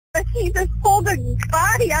he just pulled a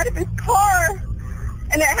body out of his car,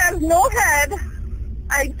 and it has no head.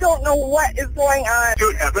 I don't know what is going on.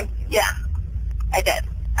 Did it happen? Yeah, I did.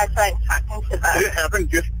 I tried talking to them. Did it happen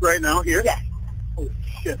just right now here? Yes. Oh,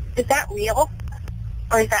 shit. Is that real,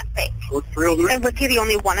 or is that fake? What's real to it? And was he the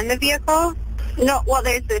only one in the vehicle? No, well,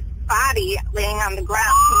 there's this body laying on the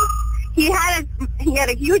ground. He had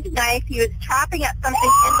a huge knife. He was chopping at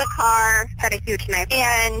something in the car. Had a huge knife.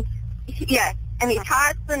 And, yes, and he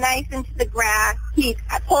tossed the knife into the grass. He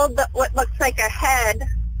pulled what looks like a head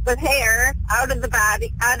with hair out of the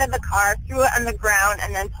car, threw it on the ground,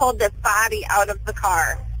 and then pulled this body out of the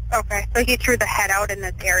car. Okay, so he threw the head out in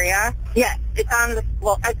this area? Yes, it's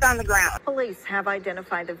on the ground. Police have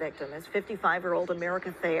identified the victim as 55-year-old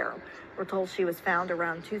America Thayer. We're told she was found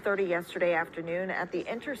around 2:30 yesterday afternoon at the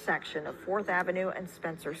intersection of 4th Avenue and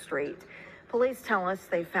Spencer Street. Police tell us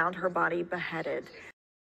they found her body beheaded.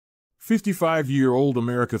 55-year-old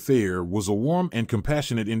America Thayer was a warm and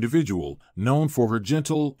compassionate individual, known for her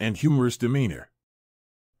gentle and humorous demeanor.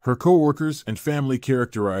 Her co-workers and family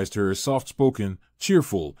characterized her as soft-spoken,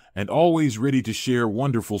 cheerful, and always ready to share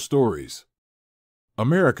wonderful stories.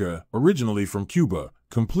 America, originally from Cuba,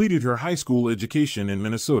 completed her high school education in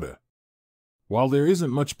Minnesota. While there isn't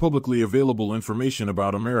much publicly available information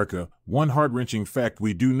about America, one heart-wrenching fact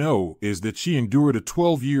we do know is that she endured a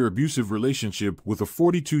 12-year abusive relationship with a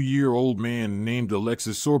 42-year-old man named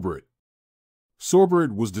Alexis Sorbert.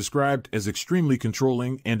 Sorbert was described as extremely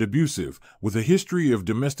controlling and abusive, with a history of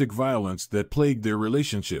domestic violence that plagued their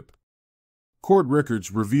relationship. Court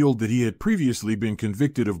records revealed that he had previously been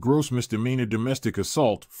convicted of gross misdemeanor domestic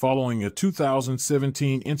assault following a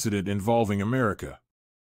 2017 incident involving America.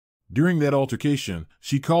 During that altercation,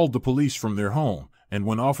 she called the police from their home, and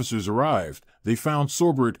when officers arrived, they found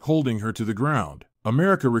Sorbert holding her to the ground.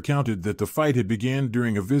 America recounted that the fight had begun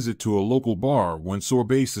during a visit to a local bar when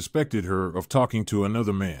Sorbet suspected her of talking to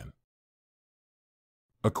another man.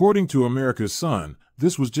 According to America's son,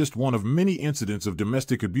 this was just one of many incidents of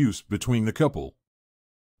domestic abuse between the couple.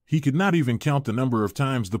 He could not even count the number of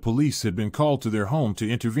times the police had been called to their home to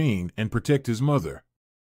intervene and protect his mother.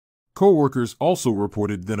 Co-workers also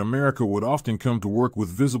reported that America would often come to work with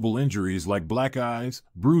visible injuries like black eyes,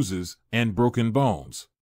 bruises, and broken bones.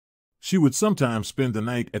 She would sometimes spend the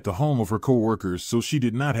night at the home of her co-workers so she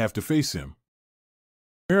did not have to face him.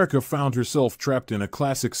 America found herself trapped in a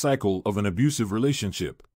classic cycle of an abusive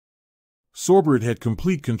relationship. Sorbert had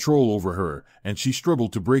complete control over her, and she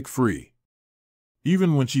struggled to break free.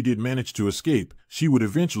 Even when she did manage to escape, she would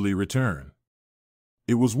eventually return.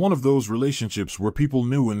 It was one of those relationships where people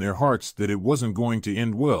knew in their hearts that it wasn't going to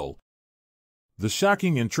end well. The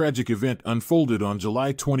shocking and tragic event unfolded on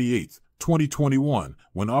July 28, 2021,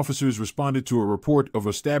 when officers responded to a report of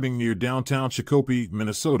a stabbing near downtown Shakopee,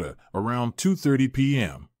 Minnesota, around 2:30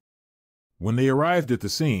 p.m. When they arrived at the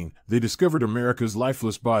scene, they discovered America's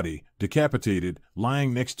lifeless body, decapitated,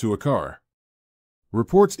 lying next to a car.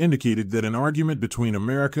 Reports indicated that an argument between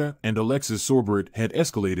America and Alexis Sorbert had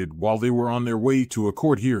escalated while they were on their way to a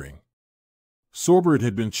court hearing. Sorbert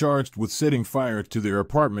had been charged with setting fire to their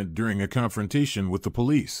apartment during a confrontation with the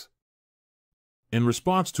police. In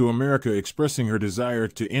response to America expressing her desire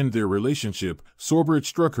to end their relationship, Sorbert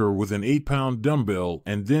struck her with an 8-pound dumbbell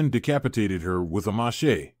and then decapitated her with a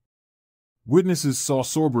machete. Witnesses saw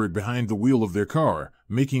Sorbert behind the wheel of their car,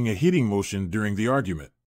 making a hitting motion during the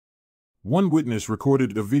argument. One witness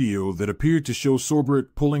recorded a video that appeared to show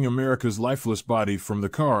Sorbert pulling America's lifeless body from the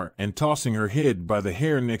car and tossing her head by the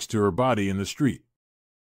hair next to her body in the street.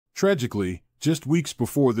 Tragically, just weeks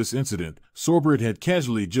before this incident, Sorbert had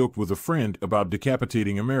casually joked with a friend about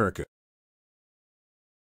decapitating America.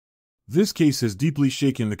 This case has deeply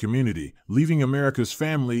shaken the community, leaving America's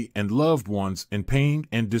family and loved ones in pain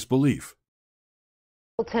and disbelief.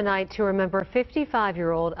 Tonight to remember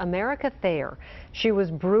 55-year-old America Thayer. She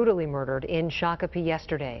was brutally murdered in Shakopee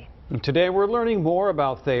yesterday. Today we're learning more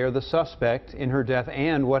about Thayer, the suspect in her death,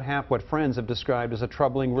 and what friends have described as a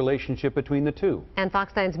troubling relationship between the two. And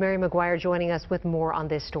Fox 9's Mary McGuire joining us with more on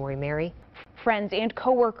this story. Mary? Friends and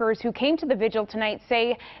co-workers who came to the vigil tonight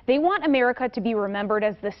say they want America to be remembered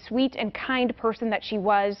as the sweet and kind person that she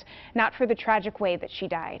was, not for the tragic way that she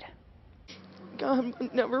died. God was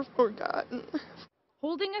never forgotten.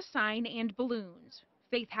 Holding a sign and balloons,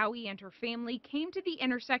 Faith Howie and her family came to the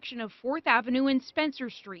intersection of 4th Avenue and Spencer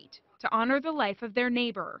Street to honor the life of their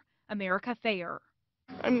neighbor, America Thayer.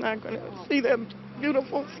 I'm not going to see that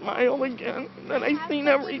beautiful smile again that I've seen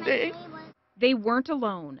every day. They weren't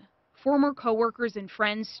alone. Former co-workers and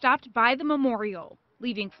friends stopped by the memorial,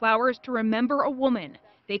 leaving flowers to remember a woman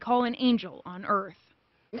they call an angel on earth.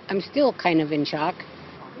 I'm still kind of in shock.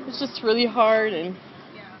 It's just really hard, and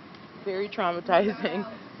very traumatizing.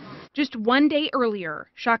 Just 1 day earlier,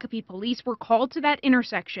 Shakopee police were called to that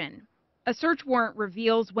intersection. A search warrant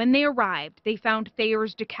reveals when they arrived, they found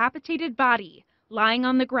Thayer's decapitated body lying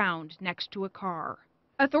on the ground next to a car.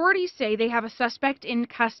 Authorities say they have a suspect in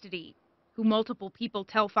custody, who multiple people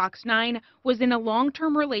tell Fox 9 was in a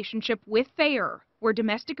long-term relationship with Thayer, where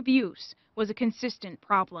domestic abuse was a consistent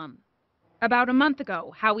problem. About a month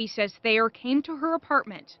ago, Howie says Thayer came to her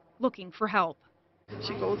apartment looking for help.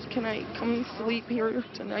 She goes, "Can I come sleep here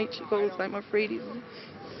tonight?" She goes, "I'm afraid he's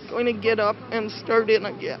going to get up and start in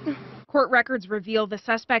again." Court records reveal the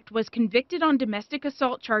suspect was convicted on domestic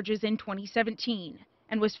assault charges in 2017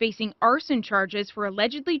 and was facing arson charges for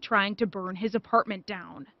allegedly trying to burn his apartment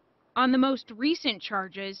down. On the most recent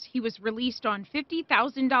charges, he was released on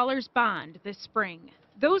 $50,000 bond this spring.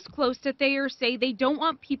 Those close to Thayer say they don't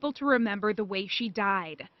want people to remember the way she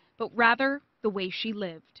died, but rather the way she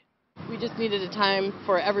lived. We just needed a time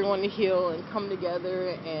for everyone to heal and come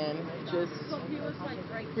together and just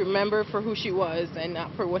remember for who she was and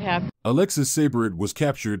not for what happened. Alexis Sabarit was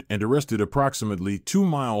captured and arrested approximately 2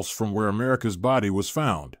 miles from where America's body was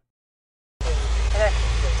found.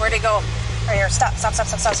 Where'd he go? Right here. Stop. Get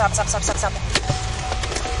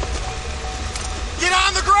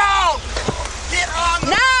on the ground! Get on the ground!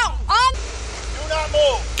 Now! Do not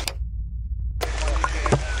move!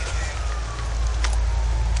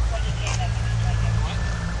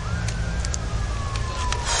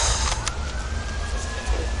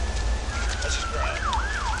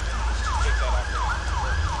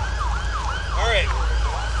 Alright,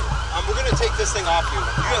 we're going to take this thing off you. Do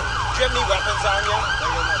you have any weapons on you?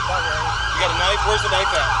 You got a knife? Where's the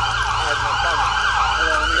knife at?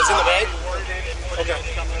 It's in the bag? Okay.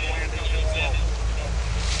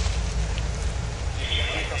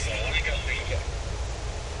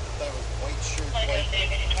 That was white shirt, white.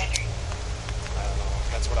 I don't know.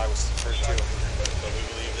 That's what I was first too. So we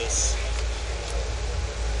believe this.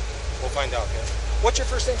 We'll find out, okay? What's your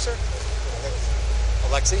first name, sir?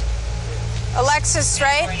 Alexi? Alexis,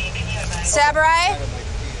 right? Sabarai?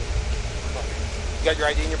 You got your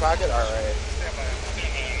ID in your pocket? All right.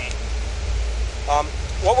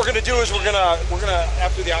 What we're gonna do is we're gonna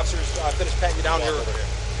after the officers finish patting you down here,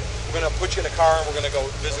 we're gonna put you in a car and we're gonna go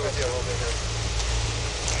visit with you a little bit here.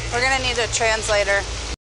 We're gonna need a translator.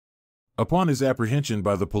 Upon his apprehension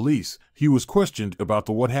by the police, he was questioned about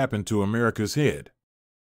what happened to America's head.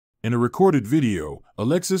 In a recorded video,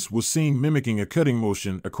 Alexis was seen mimicking a cutting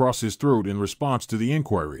motion across his throat in response to the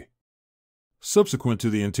inquiry. Subsequent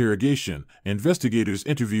to the interrogation, investigators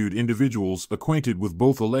interviewed individuals acquainted with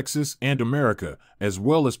both Alexis and America, as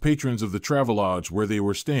well as patrons of the Travelodge where they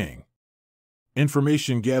were staying.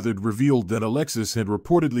 Information gathered revealed that Alexis had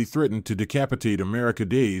reportedly threatened to decapitate America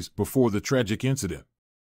days before the tragic incident.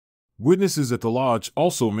 Witnesses at the lodge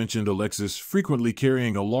also mentioned Alexis frequently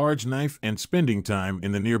carrying a large knife and spending time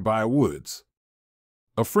in the nearby woods.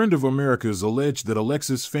 A friend of America's alleged that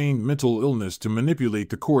Alexis feigned mental illness to manipulate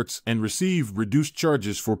the courts and receive reduced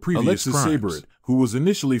charges for previous crimes. Alexis Sabarit, who was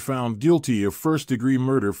initially found guilty of first-degree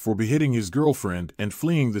murder for beheading his girlfriend and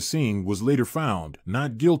fleeing the scene, was later found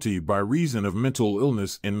not guilty by reason of mental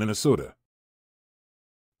illness in Minnesota.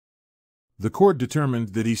 The court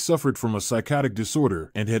determined that he suffered from a psychotic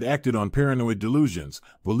disorder and had acted on paranoid delusions,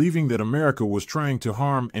 believing that America was trying to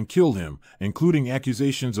harm and kill him, including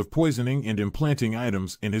accusations of poisoning and implanting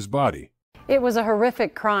items in his body. It was a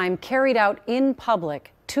horrific crime carried out in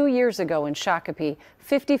public 2 years ago in Shakopee.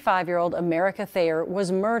 55-year-old America Thayer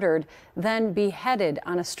was murdered, then beheaded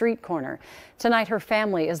on a street corner. Tonight, her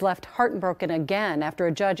family is left heartbroken again after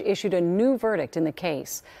a judge issued a new verdict in the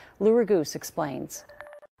case. Lou Ragoose explains.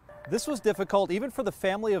 This was difficult even for the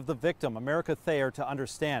family of the victim, America Thayer, to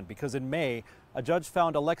understand, because in May, a judge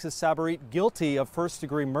found Alexis Sabarit guilty of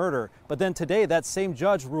first-degree murder. But then today, that same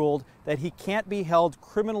judge ruled that he can't be held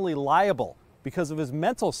criminally liable because of his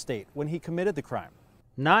mental state when he committed the crime.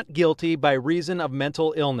 Not guilty by reason of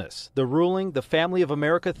mental illness. The ruling the family of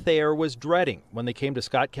America Thayer was dreading when they came to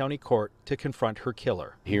Scott County Court to confront her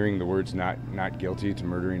killer. Hearing the words not guilty to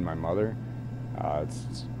murdering my mother,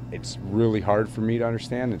 it's really hard for me to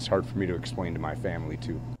understand. It's hard for me to explain to my family,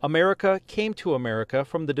 too. America came to America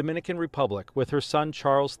from the Dominican Republic with her son,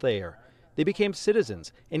 Charles Thayer. They became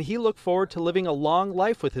citizens, and he looked forward to living a long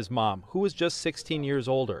life with his mom, who was just 16 years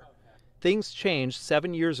older. Things changed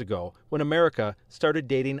 7 years ago when America started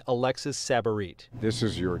dating Alexis Sabarit. This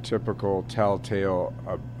is your typical telltale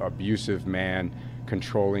abusive man,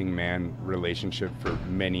 controlling man relationship for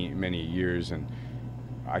many, many years. And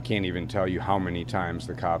I can't even tell you how many times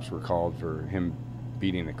the cops were called for him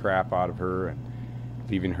beating the crap out of her. And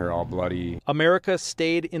leaving her all bloody. America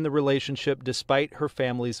stayed in the relationship despite her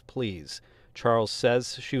family's pleas. Charles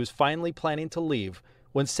says she was finally planning to leave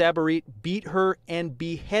when Sabarit beat her and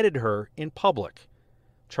beheaded her in public.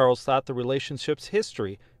 Charles thought the relationship's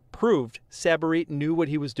history proved Sabarit knew what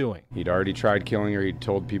he was doing. He'd already tried killing her. He'd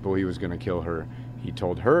told people he was going to kill her. He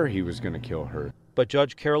told her he was going to kill her. But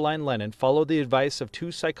Judge Caroline Lennon followed the advice of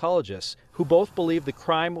two psychologists who both believed the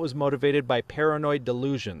crime was motivated by paranoid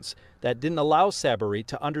delusions that didn't allow Sabarit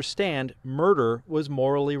to understand murder was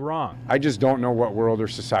morally wrong. I just don't know what world or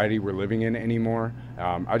society we're living in anymore.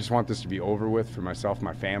 I just want this to be over with for myself,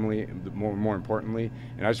 my family, more importantly,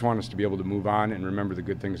 and I just want us to be able to move on and remember the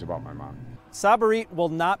good things about my mom. Sabarit will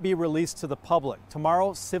not be released to the public.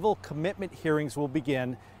 Tomorrow, civil commitment hearings will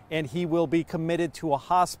begin, and he will be committed to a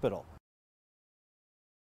hospital.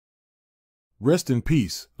 Rest in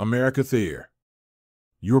peace, America Thayer.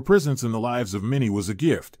 Your presence in the lives of many was a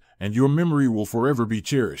gift, and your memory will forever be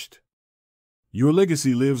cherished. Your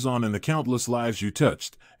legacy lives on in the countless lives you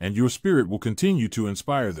touched, and your spirit will continue to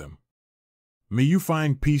inspire them. May you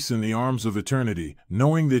find peace in the arms of eternity,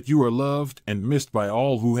 knowing that you are loved and missed by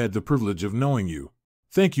all who had the privilege of knowing you.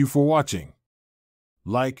 Thank you for watching.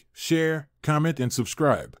 Like, share, comment, and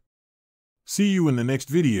subscribe. See you in the next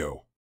video.